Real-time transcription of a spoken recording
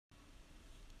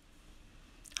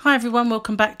Hi everyone,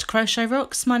 welcome back to Crochet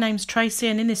Rocks. My name's Tracy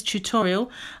and in this tutorial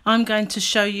I'm going to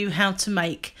show you how to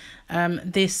make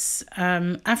this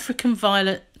African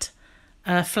violet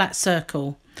flat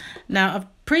circle. Now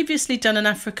I've previously done an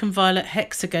African violet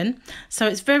hexagon, so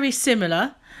it's very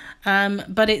similar,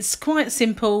 but it's quite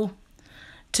simple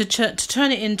to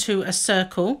turn it into a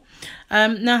circle.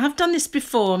 Now I've done this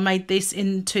before, made this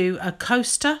into a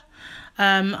coaster,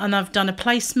 and I've done a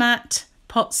placemat,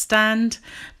 pot stand,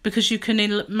 because you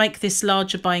can make this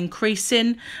larger by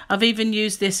increasing. I've even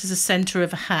used this as a centre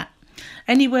of a hat.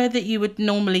 Anywhere that you would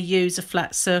normally use a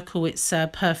flat circle, it's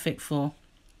perfect for.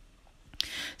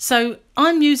 So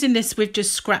I'm using this with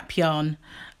just scrap yarn.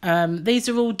 These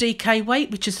are all DK weight,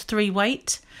 which is 3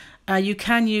 weight. You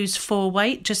can use 4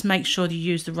 weight, just make sure you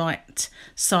use the right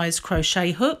size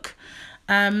crochet hook.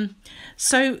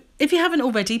 So if you haven't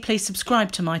already, please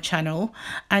subscribe to my channel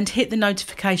and hit the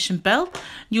notification bell.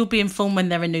 You'll be informed when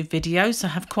there are new videos. I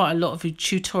have quite a lot of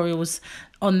tutorials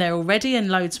on there already and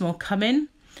loads more coming.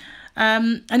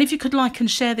 And if you could like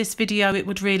and share this video, it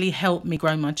would really help me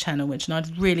grow my channel, which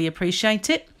I'd really appreciate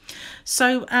it.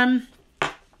 So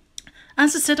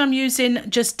as I said, I'm using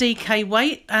just DK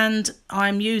weight and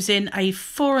I'm using a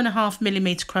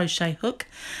 4.5mm crochet hook.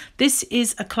 This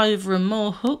is a Clover and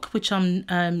More hook, which I'm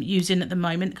using at the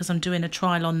moment because I'm doing a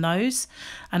trial on those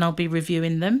and I'll be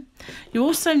reviewing them. You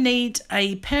also need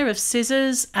a pair of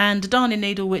scissors and a darning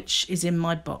needle, which is in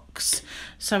my box.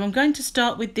 So I'm going to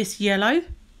start with this yellow,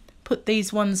 put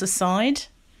these ones aside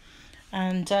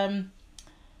and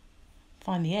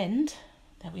find the end.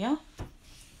 There we are.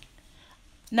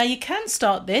 Now you can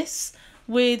start this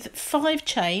with 5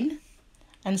 chain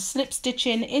and slip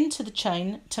stitching into the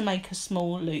chain to make a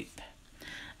small loop,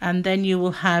 and then you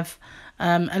will have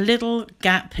a little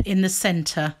gap in the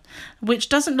centre, which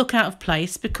doesn't look out of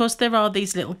place because there are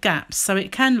these little gaps, so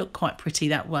it can look quite pretty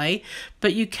that way.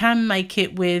 But you can make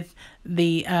it with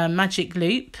the magic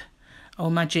loop or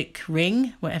magic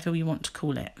ring, whatever you want to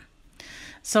call it.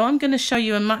 So I'm going to show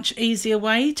you a much easier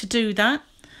way to do that.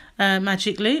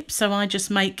 Magic loop. So I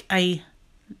just make a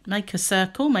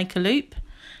circle, make a loop,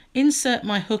 insert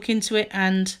my hook into it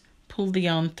and pull the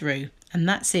yarn through, and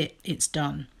that's it, it's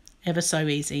done. Ever so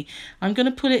easy. I'm going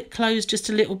to pull it closed just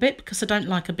a little bit because I don't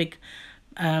like a big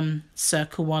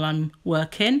circle while I'm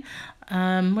working.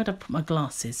 Where'd I put my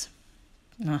glasses?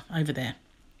 Over there.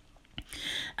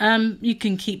 You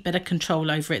can keep better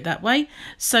control over it that way.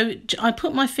 So I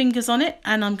put my fingers on it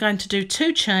and I'm going to do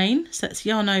 2 chain, so that's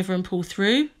yarn over and pull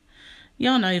through,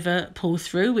 yarn over, pull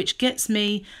through, which gets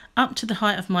me up to the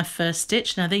height of my first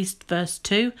stitch. Now these first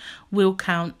 2 will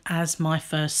count as my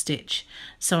first stitch.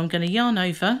 So I'm going to yarn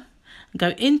over and go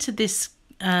into this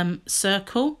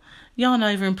circle, yarn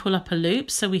over and pull up a loop.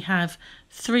 So we have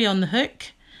 3 on the hook,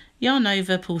 yarn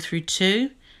over, pull through 2,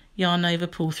 yarn over,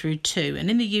 pull through 2. And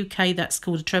in the UK that's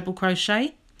called a treble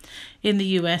crochet. In the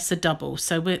US a double.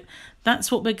 So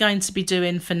that's what we're going to be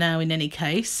doing for now in any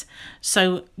case.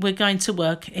 So we're going to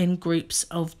work in groups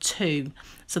of 2.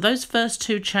 So those first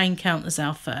 2 chain count as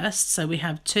our first. So we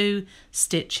have 2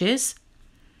 stitches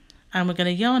and we're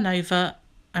going to yarn over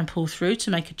and pull through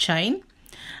to make a chain.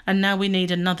 And now we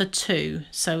need another 2.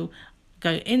 So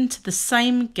go into the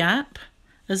same gap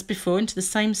as before, into the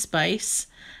same space,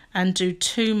 and do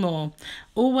 2 more.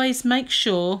 Always make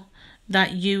sure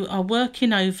that you are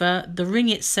working over the ring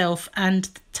itself and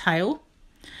the tail,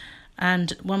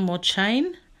 and 1 more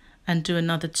chain and do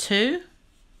another 2.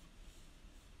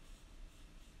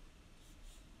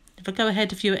 If I go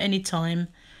ahead of you at any time,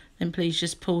 then please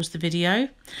just pause the video.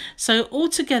 So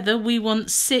altogether we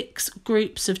want 6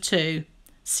 groups of 2,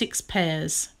 6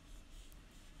 pairs.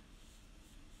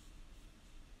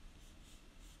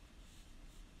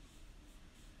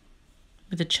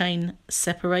 With a chain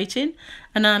separating,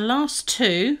 and our last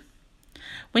 2,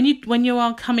 when you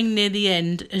are coming near the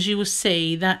end, as you will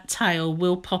see, that tail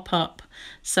will pop up,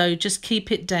 so just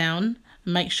keep it down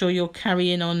and make sure you're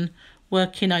carrying on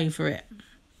working over it.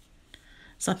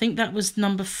 So I think that was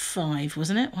number 5,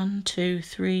 wasn't it? 1, 2,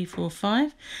 3, 4,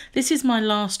 5. This is my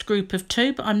last group of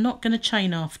 2, but I'm not going to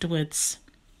chain afterwards.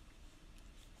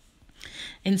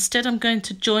 Instead I'm going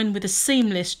to join with a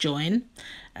seamless join,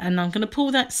 and I'm going to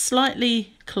pull that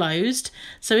slightly closed.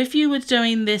 So if you were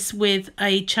doing this with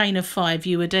a chain of 5,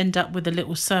 you would end up with a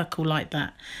little circle like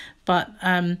that. But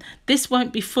this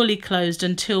won't be fully closed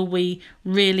until we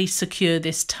really secure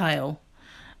this tail.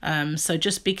 So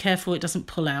just be careful it doesn't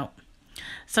pull out.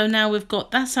 So now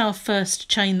that's our first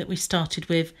chain that we started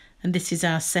with, and this is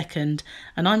our second.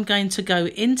 And I'm going to go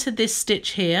into this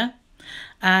stitch here,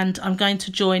 and I'm going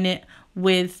to join it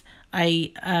with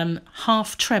a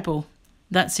half treble.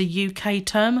 That's a UK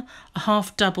term, a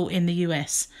half double in the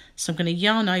US. So I'm going to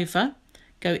yarn over,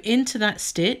 go into that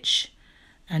stitch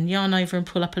and yarn over and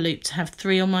pull up a loop to have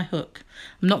 3 on my hook.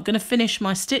 I'm not going to finish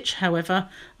my stitch, however,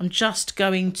 I'm just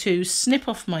going to snip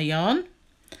off my yarn,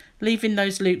 leaving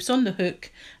those loops on the hook,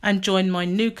 and join my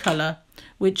new colour,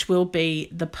 which will be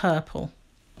the purple.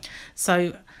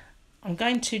 So I'm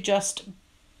going to just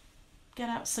get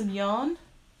out some yarn.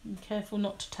 Be careful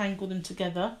not to tangle them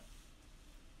together.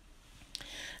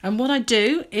 And what I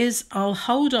do is I'll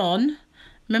hold on.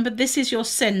 Remember, this is your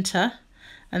centre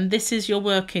and this is your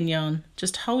working yarn.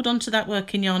 Just hold on to that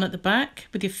working yarn at the back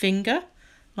with your finger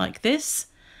like this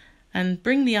and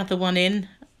bring the other one in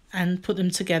and put them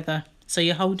together. So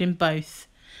you're holding both.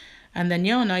 And then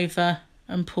yarn over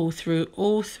and pull through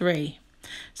all 3.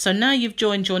 So now you've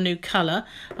joined your new colour,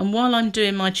 and while I'm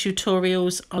doing my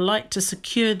tutorials I like to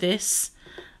secure this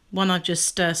one I've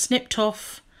just snipped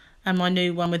off and my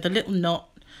new one with a little knot,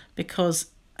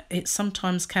 because it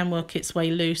sometimes can work its way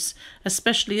loose,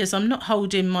 especially as I'm not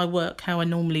holding my work how I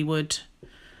normally would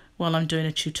while I'm doing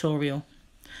a tutorial.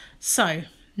 So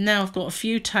now I've got a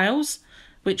few tails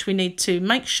which we need to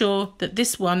make sure that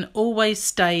this one always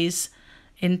stays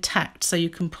intact so you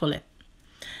can pull it.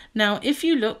 Now if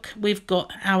you look, we've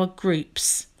got our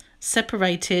groups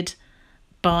separated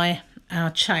by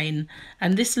our chain,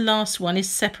 and this last one is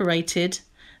separated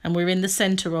and we're in the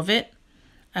centre of it.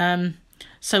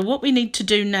 So what we need to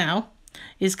do now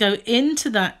is go into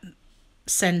that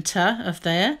centre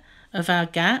of our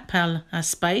gap, our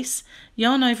space,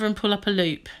 yarn over and pull up a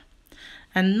loop,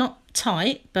 and not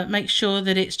tight, but make sure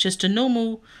that it's just a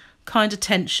normal kind of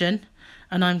tension,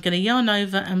 and I'm going to yarn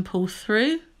over and pull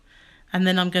through, and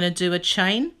then I'm going to do a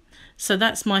chain. So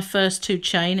that's my first 2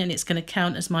 chain, and it's going to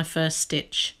count as my first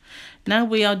stitch. Now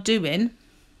we are doing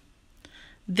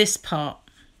this part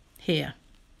here.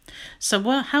 So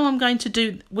how I'm going to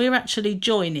do, we're actually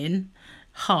joining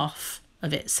half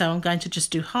of it. So I'm going to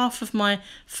just do half of my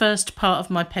first part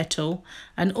of my petal,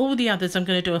 and all the others I'm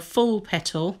going to do a full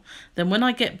petal. Then when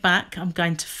I get back, I'm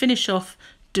going to finish off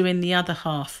doing the other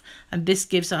half, and this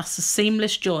gives us a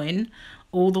seamless join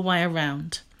all the way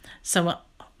around. So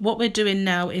what we're doing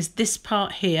now is this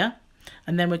part here,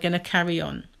 and then we're going to carry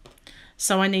on.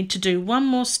 So I need to do 1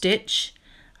 more stitch,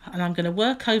 and I'm going to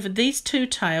work over these 2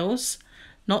 tails,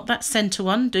 not that centre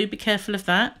one, do be careful of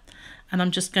that, and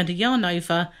I'm just going to yarn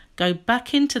over, go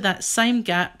back into that same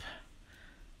gap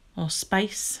or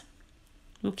space,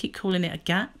 we'll keep calling it a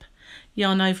gap,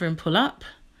 yarn over and pull up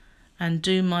and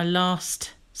do my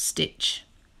last stitch.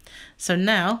 So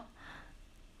now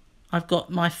I've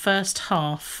got my first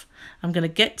half. I'm going to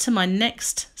get to my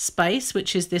next space,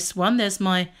 which is this one. There's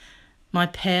my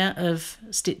pair of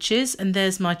stitches, and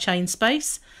there's my chain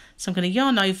space. So I'm going to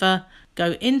yarn over,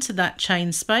 go into that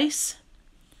chain space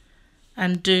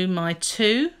and do my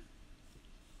 2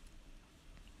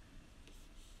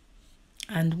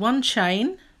 and 1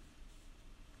 chain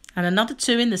and another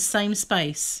 2 in the same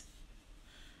space.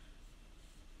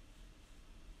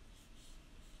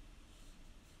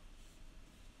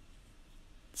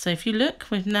 So if you look,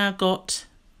 we've now got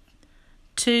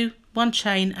 2, 1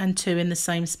 chain and 2 in the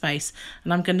same space,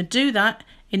 and I'm going to do that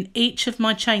in each of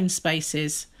my chain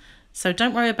spaces. So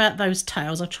don't worry about those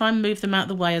tails. I'll try and move them out of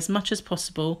the way as much as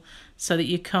possible so that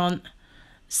you can't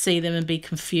see them and be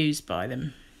confused by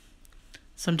them.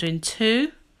 So I'm doing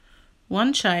 2,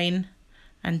 1 chain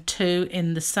and 2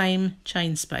 in the same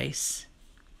chain space.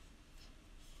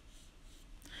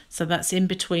 So that's in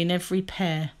between every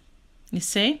pair, you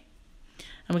see?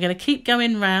 And we're going to keep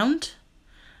going round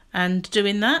and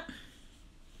doing that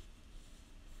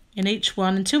in each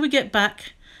one until we get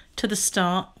back to the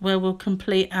start, where we'll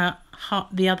complete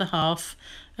the other half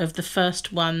of the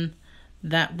first one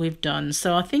that we've done.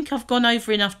 So I think I've gone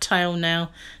over enough tail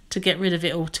now to get rid of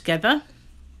it all together.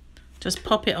 Just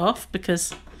pop it off,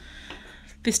 because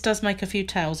this does make a few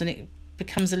tails and it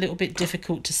becomes a little bit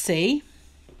difficult to see.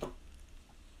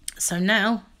 So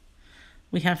now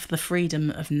we have the freedom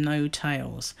of no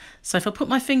tails. So if I put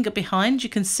my finger behind, you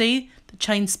can see the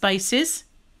chain spaces,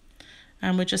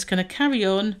 and we're just going to carry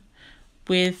on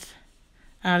with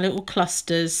our little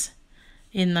clusters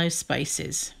in those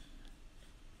spaces.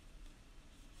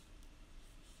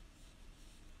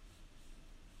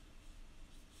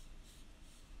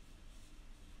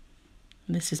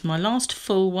 And this is my last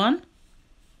full one.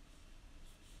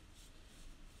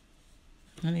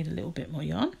 I need a little bit more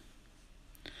yarn.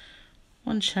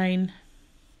 1 chain,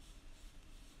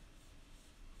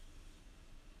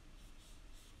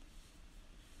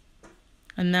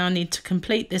 and now I need to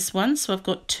complete this one, so I've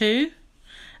got 2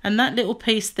 And that little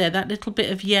piece there, that little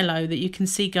bit of yellow that you can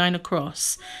see going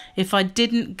across, if I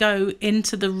didn't go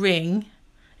into the ring,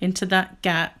 into that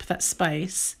gap, that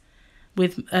space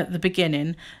at the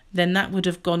beginning, then that would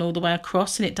have gone all the way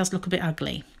across, and it does look a bit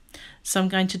ugly. So I'm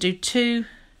going to do 2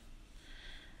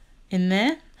 in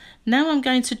there. Now I'm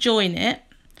going to join it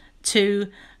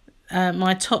to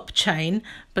my top chain,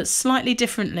 but slightly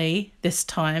differently this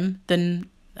time than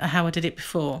how I did it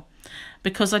before,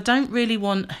 because I don't really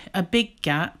want a big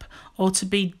gap or to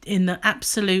be in the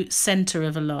absolute center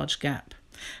of a large gap,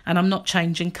 and I'm not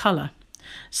changing color.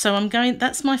 So I'm going,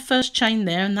 that's my first chain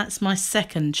there, and that's my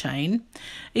second chain.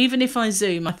 Even if I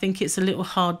zoom, I think it's a little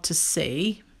hard to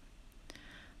see.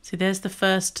 See, there's the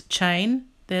first chain,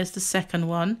 there's the second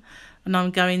one, and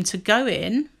I'm going to go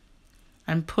in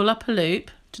and pull up a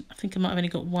loop. I think I might have only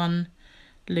got 1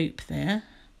 loop there.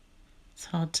 It's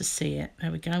hard to see it.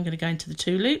 There we go. I'm going to go into the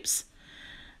 2 loops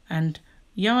and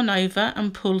yarn over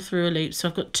and pull through a loop. So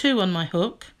I've got 2 on my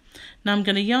hook. Now I'm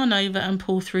going to yarn over and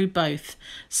pull through both.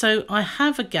 So I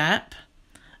have a gap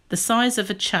the size of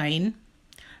a chain,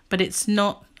 but it's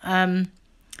not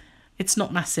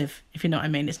massive, if you know what I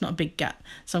mean. It's not a big gap.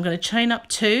 So I'm going to chain up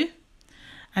 2,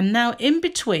 and now in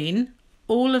between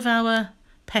all of our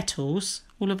petals,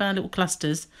 all of our little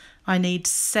clusters, I need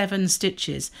 7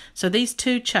 stitches. So these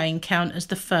 2 chain count as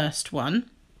the first one,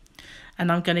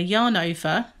 and I'm going to yarn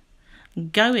over,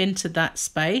 go into that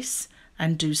space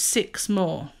and do 6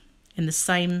 more in the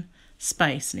same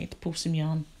space. I need to pull some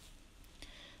yarn.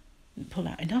 Pull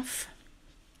out enough.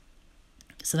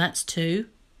 So that's 2.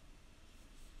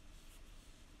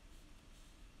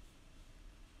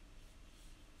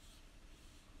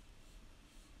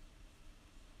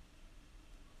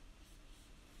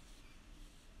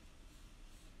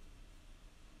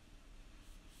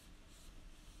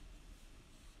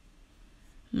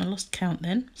 I lost count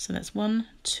then, so that's 1,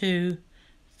 2,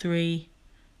 3,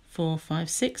 4, 5,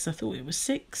 6. I thought it was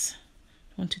 6.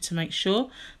 I wanted to make sure.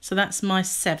 So that's my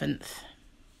 7th.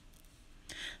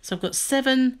 So I've got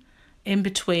 7 in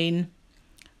between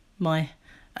my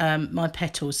my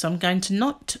petals. So I'm going to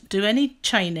not do any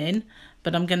chaining,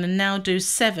 but I'm going to now do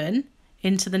 7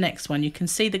 into the next one. You can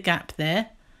see the gap there.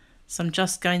 So I'm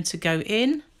just going to go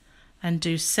in and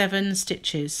do 7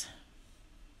 stitches.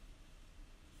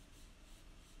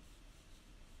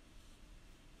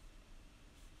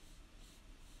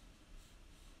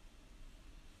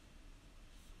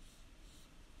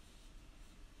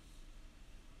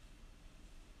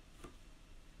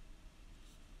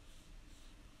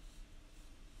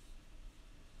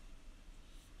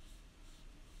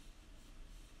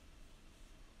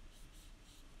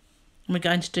 We're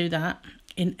going to do that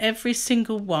in every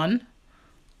single one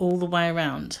all the way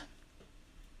around,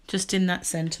 just in that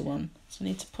center one. So I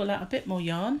need to pull out a bit more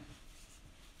yarn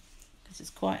because it's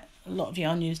quite a lot of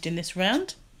yarn used in this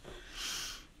round.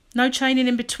 No chaining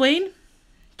in between,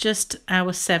 just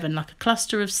our 7, like a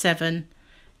cluster of 7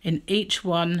 in each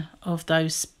one of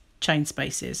those chain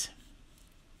spaces.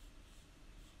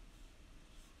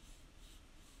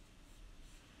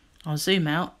 I'll zoom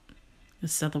out,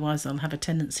 because otherwise I'll have a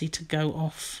tendency to go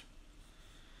off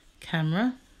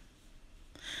camera.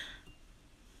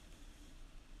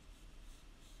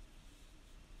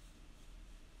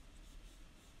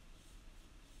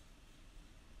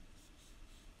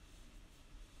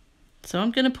 So I'm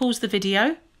going to pause the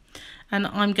video, and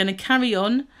I'm going to carry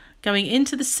on going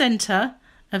into the center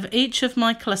of each of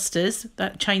my clusters,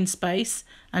 that chain space,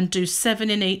 and do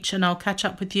 7 in each, and I'll catch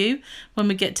up with you when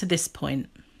we get to this point.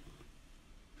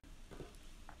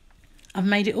 I've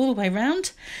made it all the way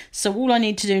around, so all I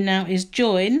need to do now is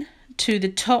join to the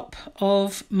top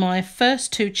of my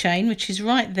first 2 chain, which is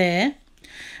right there,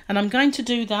 and I'm going to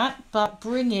do that but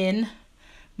bring in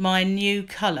my new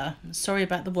colour. Sorry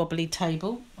about the wobbly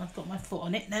table, I've got my foot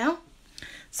on it now,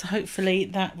 so hopefully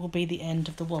that will be the end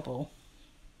of the wobble.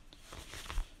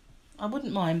 I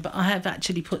wouldn't mind, but I have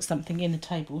actually put something in the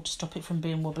table to stop it from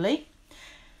being wobbly,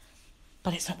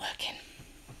 but it's not working.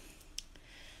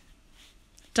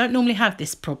 Don't normally have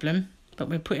this problem, but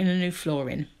we're putting a new floor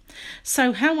in.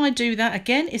 So how I do that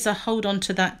again is I hold on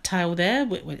to that tail there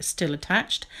where it's still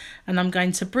attached, and I'm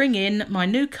going to bring in my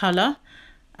new colour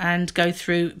and go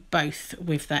through both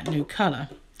with that new colour.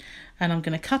 And I'm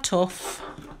going to cut off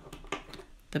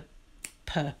the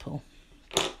purple.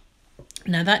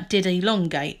 Now that did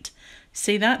elongate.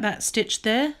 See that stitch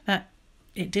there?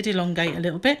 It did elongate a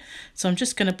little bit. So I'm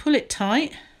just going to pull it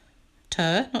tight.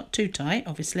 Not too tight,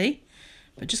 obviously.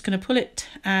 But just going to pull it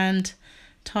and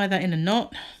tie that in a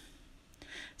knot.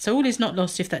 So all is not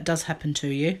lost if that does happen to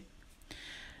you,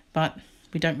 but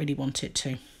we don't really want it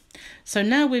to. So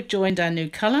now we've joined our new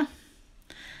colour,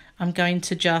 I'm going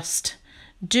to just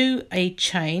do a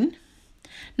chain.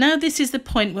 Now this is the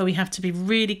point where we have to be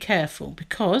really careful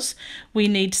because we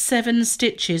need 7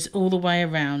 stitches all the way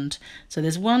around. So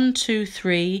there's 1, 2,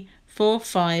 3, 4,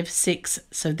 5, 6.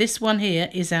 So this one here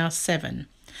is our 7.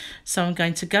 So I'm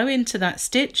going to go into that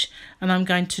stitch and I'm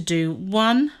going to do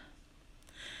 1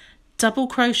 double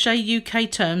crochet UK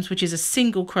terms, which is a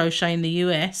single crochet in the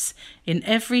US, in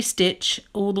every stitch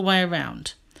all the way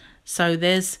around. So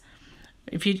there's,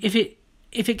 if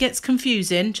it gets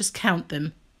confusing, just count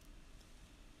them.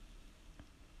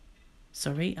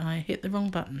 Sorry, I hit the wrong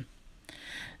button.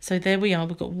 So there we are.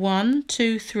 We've got 1,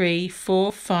 2, 3,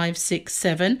 4, 5, 6,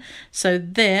 7. So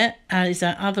there is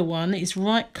our other one. It's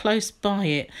right close by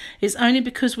it. It's only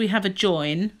because we have a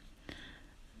join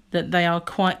that they are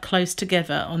quite close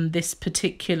together on this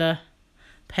particular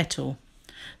petal.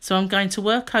 So I'm going to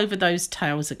work over those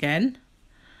tails again,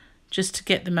 just to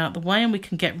get them out the way, and we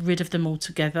can get rid of them all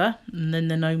together, and then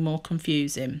they're no more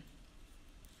confusing.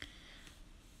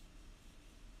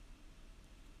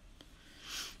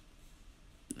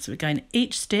 So we're going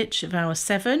each stitch of our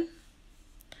 7,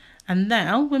 and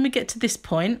now when we get to this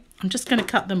point, I'm just going to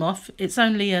cut them off. It's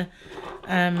only a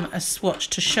swatch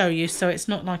to show you, so it's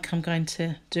not like I'm going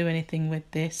to do anything with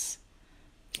this.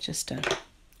 It's just a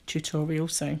tutorial,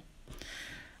 so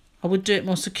I would do it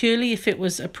more securely if it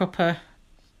was a proper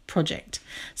project.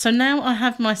 So now I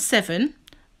have my 7,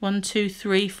 1, 2,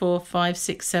 3, 4, 5,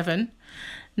 6, 7.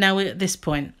 Now we're at this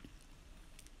point,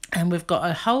 and we've got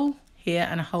a hole here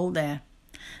and a hole there.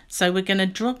 So we're going to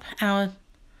drop our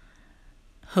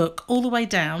hook all the way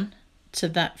down to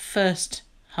that first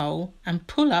hole and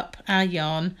pull up our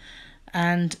yarn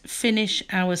and finish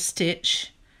our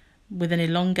stitch with an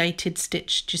elongated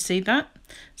stitch. Do you see that?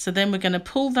 So then we're going to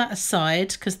pull that aside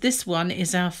because this one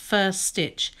is our first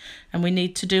stitch, and we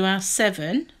need to do our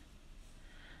 7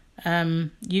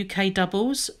 UK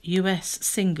doubles, US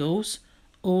singles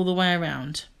all the way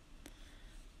around.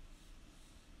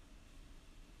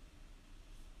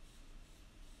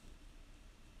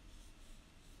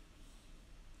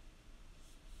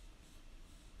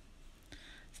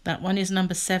 That one is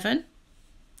number 7.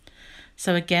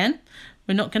 So again,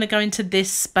 we're not going to go into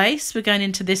this space, we're going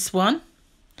into this one,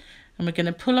 and we're going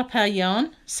to pull up our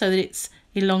yarn so that it's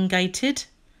elongated,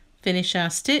 finish our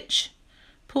stitch,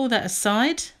 pull that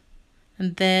aside,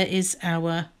 and there is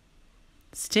our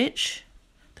stitch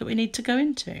that we need to go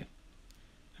into. And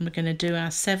we're going to do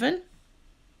our 7.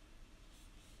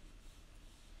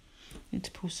 Need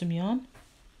to pull some yarn.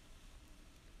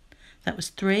 That was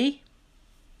 3.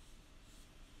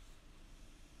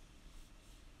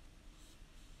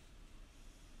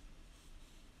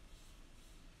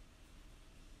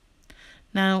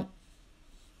 Now,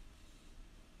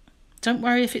 don't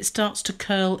worry if it starts to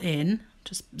curl in.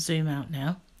 Just zoom out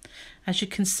now. As you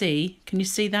can you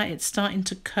see that? It's starting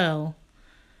to curl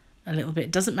a little bit.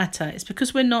 It doesn't matter. It's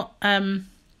because we're not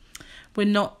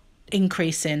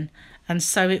increasing, and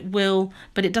so it will,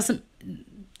 but it doesn't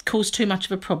cause too much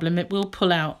of a problem. It will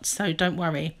pull out, so don't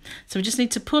worry. So we just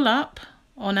need to pull up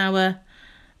on our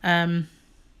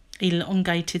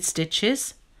elongated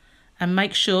stitches, and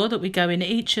make sure that we go in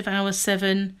each of our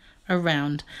 7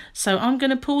 around. So I'm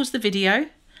going to pause the video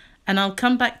and I'll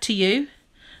come back to you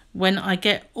when I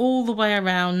get all the way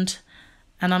around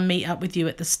and I'll meet up with you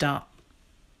at the start.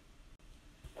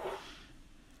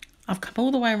 I've come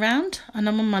all the way around and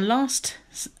I'm on my last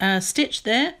stitch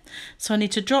there. So I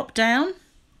need to drop down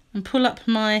and pull up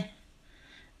my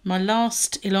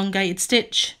last elongated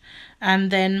stitch,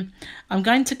 and then I'm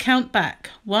going to count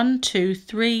back 1, 2,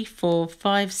 3, 4,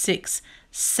 5, 6,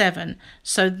 7.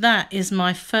 So that is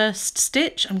my first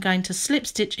stitch. I'm going to slip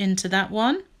stitch into that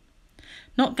one.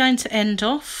 Not going to end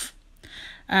off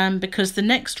because the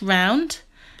next round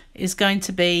is going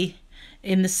to be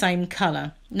in the same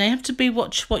colour. Now you have to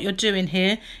watch what you're doing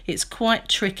here. It's quite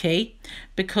tricky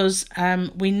because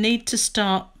we need to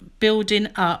start building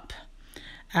up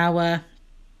our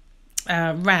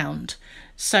round.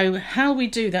 So how we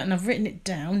do that, and I've written it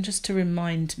down just to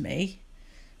remind me.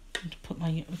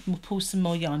 We'll pull some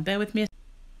more yarn. Bear with me.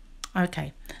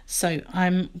 Okay, so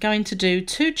I'm going to do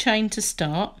 2 chain to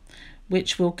start,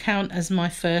 which will count as my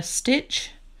first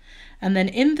stitch, and then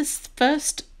in this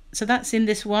first, so that's in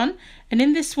this one, and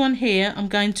in this one here I'm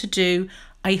going to do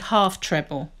a half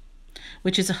treble,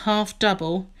 which is a half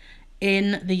double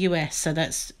in the US. So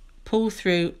that's pull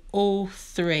through all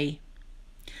 3.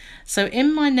 So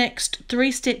in my next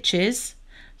 3 stitches,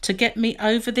 to get me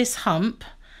over this hump,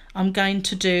 I'm going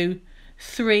to do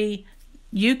 3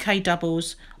 UK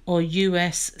doubles or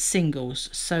US singles.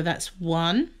 So that's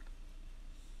 1,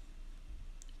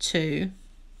 2,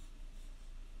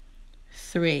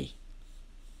 3.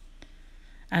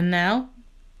 And now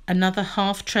another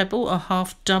half treble or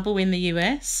half double in the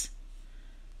US.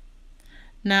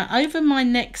 Now over my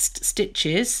next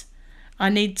stitches I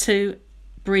need to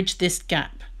bridge this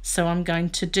gap, so I'm going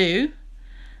to do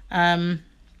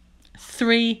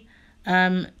 3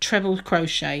 treble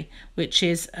crochet, which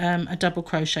is a double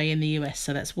crochet in the US.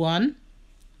 So that's 1,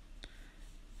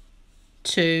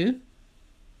 2,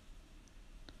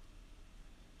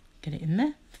 get it in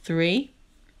there, 3,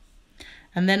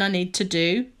 and then I need to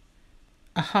do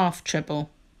a half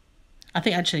treble. I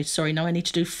think actually, sorry, no, I need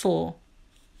to do 4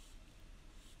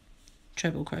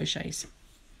 treble crochets.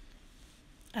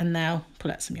 And now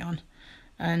pull out some yarn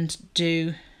and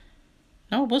do,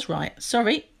 no, I was right,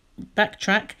 sorry,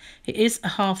 backtrack, it is a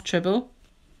half treble.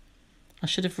 I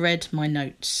should have read my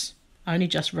notes. I only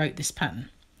just wrote this pattern.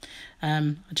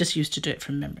 I just used to do it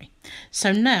from memory.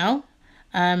 So now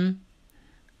I've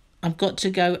got to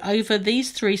go over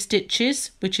these 3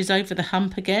 stitches, which is over the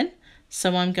hump again.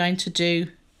 So I'm going to do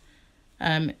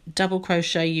double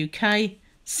crochet UK,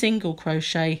 single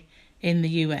crochet in the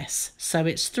US. So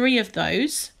it's 3 of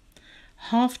those,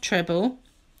 half treble,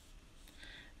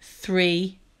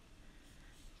 3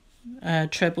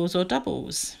 trebles or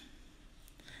doubles.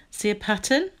 See a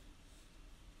pattern?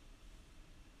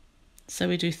 So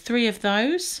we do 3 of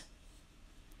those,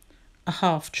 a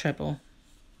half treble.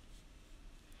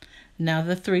 Now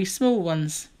the 3 small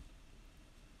ones.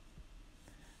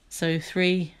 So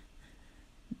 3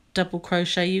 double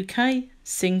crochet UK,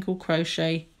 single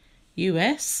crochet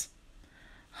US,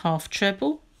 half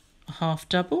treble, a half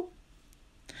double,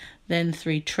 then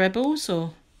 3 trebles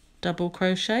or double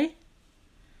crochet.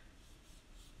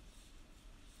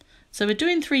 So we're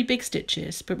doing 3 big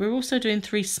stitches, but we're also doing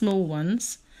 3 small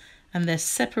ones, and they're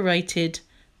separated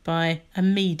by a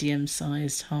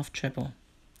medium-sized half treble.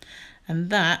 And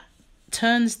that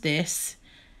turns this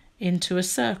into a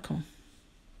circle.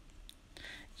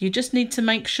 You just need to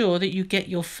make sure that you get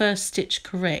your first stitch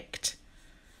correct.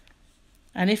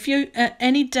 And if you at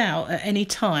any doubt at any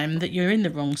time that you're in the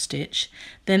wrong stitch,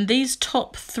 then these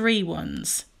top 3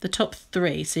 ones, the top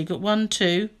 3, so you've got 1,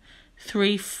 2,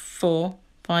 3, 4,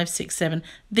 5, 6, 7,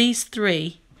 these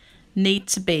 3 need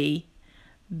to be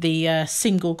the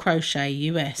single crochet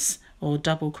US or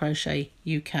double crochet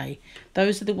UK.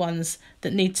 Those are the ones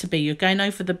that need to be. You're going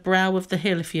over the brow of the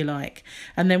hill, if you like,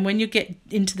 and then when you get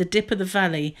into the dip of the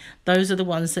valley, those are the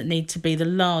ones that need to be the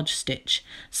large stitch.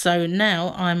 So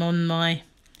now I'm on my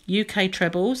UK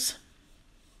trebles,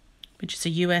 which is a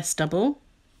US double,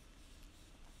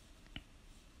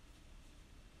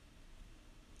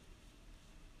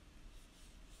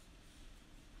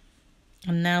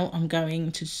 and now I'm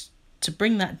going to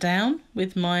bring that down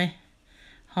with my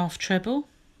half treble,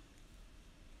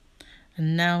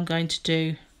 and now I'm going to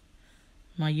do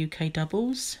my UK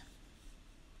doubles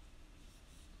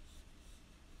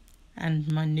and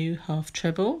my new half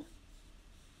treble.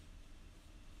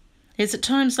 It's at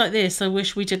times like this I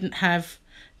wish we didn't have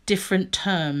different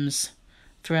terms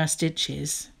for our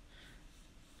stitches,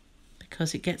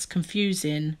 because it gets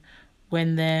confusing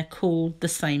when they're called the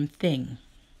same thing.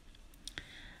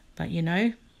 But you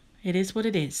know, it is what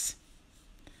it is.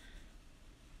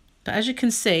 But as you can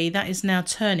see, that is now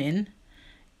turning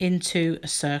into a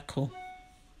circle.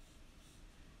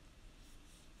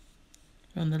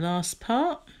 We're on the last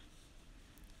part.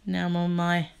 Now I'm on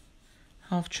my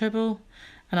half treble,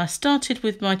 and I started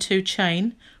with my 2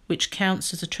 chain, which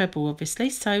counts as a treble obviously,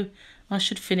 so I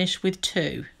should finish with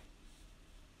 2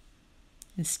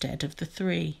 instead of the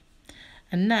 3.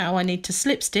 And now I need to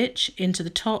slip stitch into the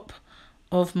top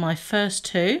of my first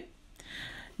 2.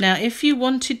 Now if you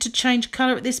wanted to change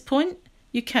colour at this point,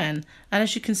 you can, and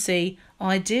as you can see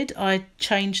I did. I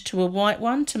changed to a white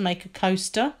one to make a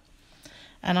coaster,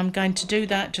 and I'm going to do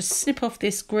that. Just snip off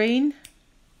this green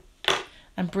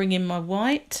and bring in my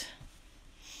white.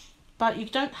 But you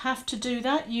don't have to do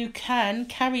that, you can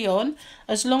carry on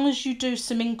as long as you do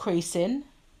some increasing.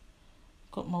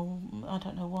 Got my, I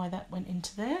don't know why that went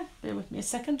into there, bear with me a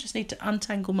second, just need to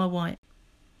untangle my white.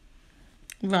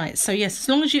 Right, so yes, as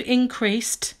long as you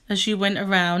increased as you went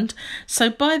around.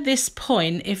 So by this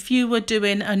point, if you were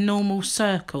doing a normal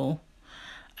circle,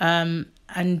 and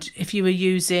if you were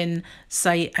using,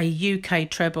 say, a UK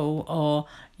treble or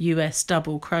US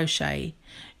double crochet,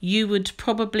 you would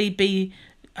probably be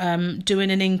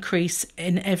doing an increase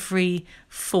in every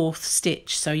 4th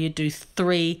stitch. So you do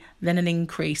 3, then an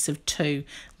increase of 2,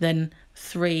 then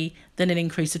 3, then an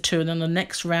increase of 2, and on the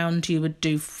next round you would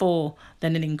do 4,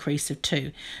 then an increase of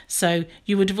 2. So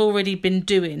you would have already been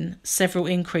doing several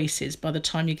increases by the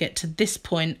time you get to this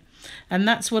point, and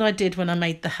that's what I did when I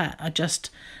made the hat. I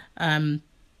just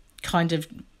kind of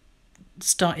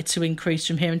started to increase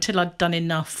from here until I'd done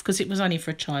enough, because it was only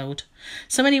for a child.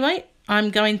 So anyway,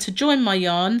 I'm going to join my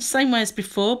yarn same way as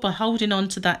before by holding on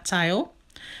to that tail,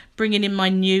 bringing in my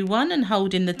new one and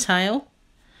holding the tail,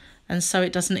 and so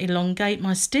it doesn't elongate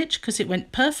my stitch, because it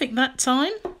went perfect that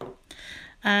time.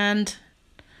 And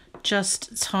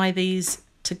just tie these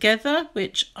together,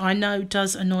 which I know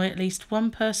does annoy at least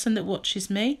one person that watches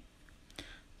me,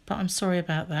 but I'm sorry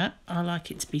about that. I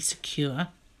like it to be secure.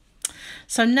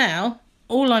 So now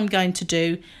all I'm going to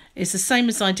do is the same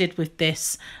as I did with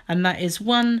this, and that is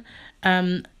one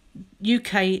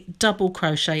UK double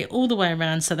crochet all the way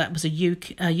around. So that was a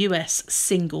US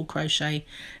single crochet,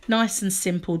 nice and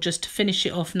simple, just to finish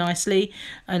it off nicely.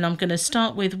 And I'm going to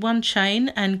start with one chain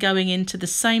and going into the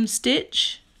same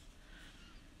stitch,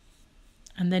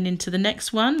 and then into the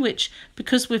next one, which,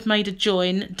 because we've made a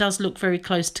join, does look very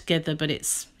close together, but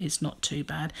it's not too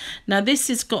bad. Now this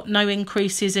has got no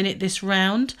increases in it this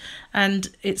round, and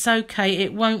it's okay,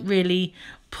 it won't really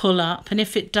pull up, and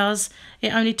if it does,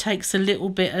 it only takes a little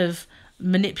bit of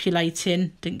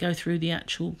manipulating. Didn't go through the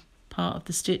actual part of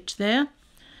the stitch there.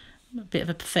 I'm a bit of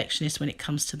a perfectionist when it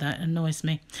comes to that, it annoys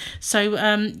me. So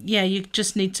yeah, you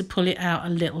just need to pull it out a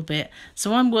little bit.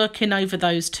 So I'm working over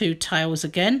those two tails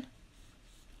again,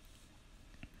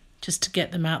 just to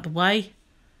get them out the way.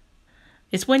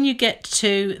 It's when you get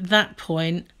to that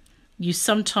point, you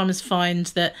sometimes find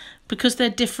that because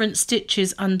they're different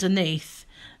stitches underneath,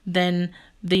 then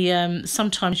the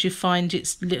sometimes you find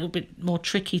it's a little bit more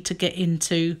tricky to get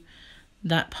into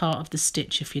that part of the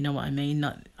stitch, if you know what I mean,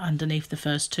 like underneath the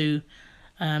first two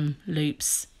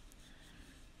loops,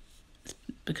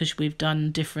 because we've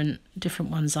done different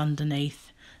ones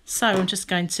underneath. So I'm just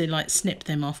going to like snip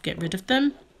them off, get rid of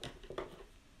them.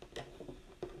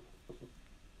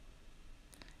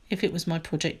 If it was my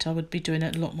project, I would be doing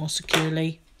it a lot more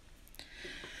securely.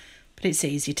 But it's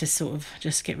easy to sort of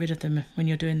just get rid of them when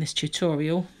you're doing this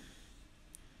tutorial.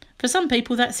 For some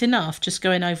people, that's enough, just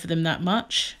going over them that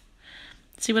much.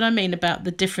 See what I mean about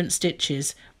the different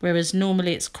stitches? Whereas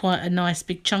normally it's quite a nice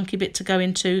big chunky bit to go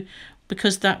into.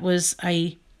 Because that was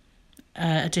a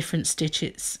different stitch,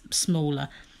 it's smaller.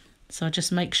 So I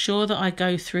just make sure that I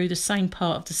go through the same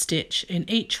part of the stitch in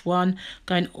each one,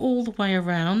 going all the way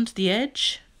around the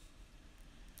edge.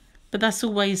 But that's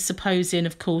always supposing,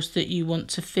 of course, that you want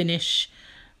to finish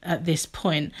at this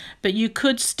point. But you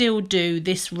could still do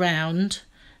this round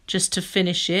just to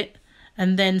finish it,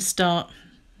 and then start,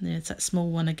 there's that small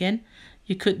one again.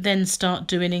 You could then start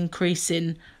doing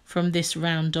increasing from this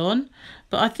round on.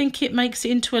 But I think it makes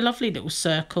it into a lovely little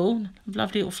circle, a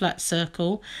lovely little flat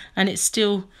circle, and it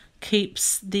still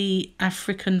keeps the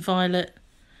African violet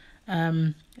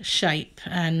shape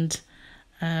and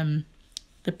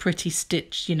the pretty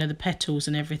stitch, you know, the petals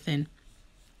and everything.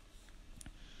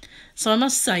 So I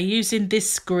must say, using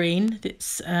this green,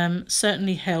 it's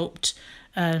certainly helped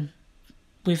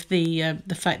with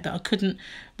the fact that I couldn't,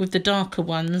 with the darker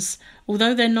ones,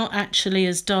 although they're not actually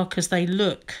as dark as they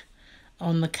look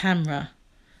on the camera.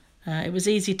 It was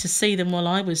easy to see them while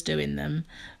I was doing them,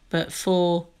 but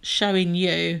for showing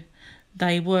you,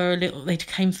 they were they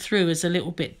came through as a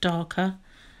little bit darker,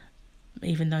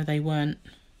 even though they weren't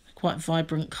quite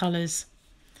vibrant colours.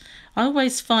 I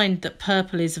always find that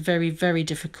purple is a very, very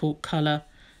difficult colour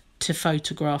to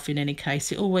photograph in any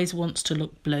case. It always wants to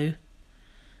look blue.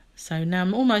 So now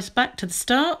I'm almost back to the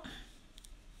start,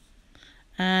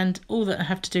 and all that I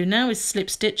have to do now is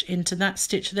slip stitch into that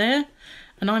stitch there,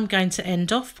 and I'm going to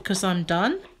end off because I'm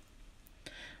done.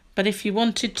 But if you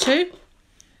wanted to,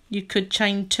 you could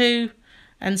chain 2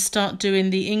 and start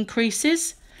doing the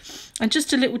increases. And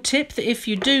just a little tip, that if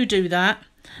you do that,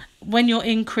 when you're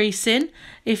increasing,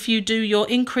 if you do your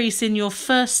increase in your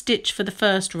first stitch for the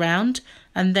first round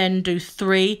and then do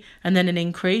 3 and then an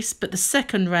increase, but the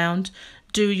second round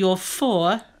do your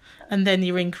 4 and then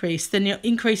your increase, then your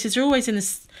increases are always in a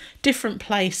different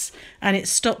place, and it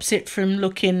stops it from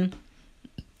looking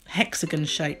hexagon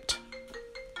shaped.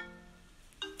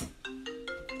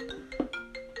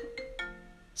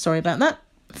 Sorry about that,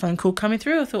 phone call coming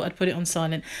through. I thought I'd put it on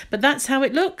silent, but that's how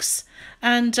it looks.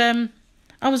 And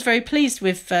I was very pleased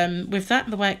with that,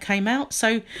 the way it came out.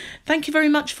 So thank you very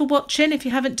much for watching. If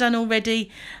you haven't done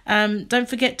already, don't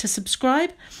forget to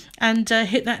subscribe and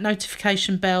hit that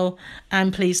notification bell,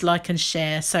 and please like and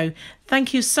share. So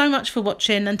thank you so much for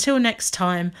watching. Until next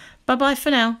time, bye bye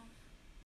for now.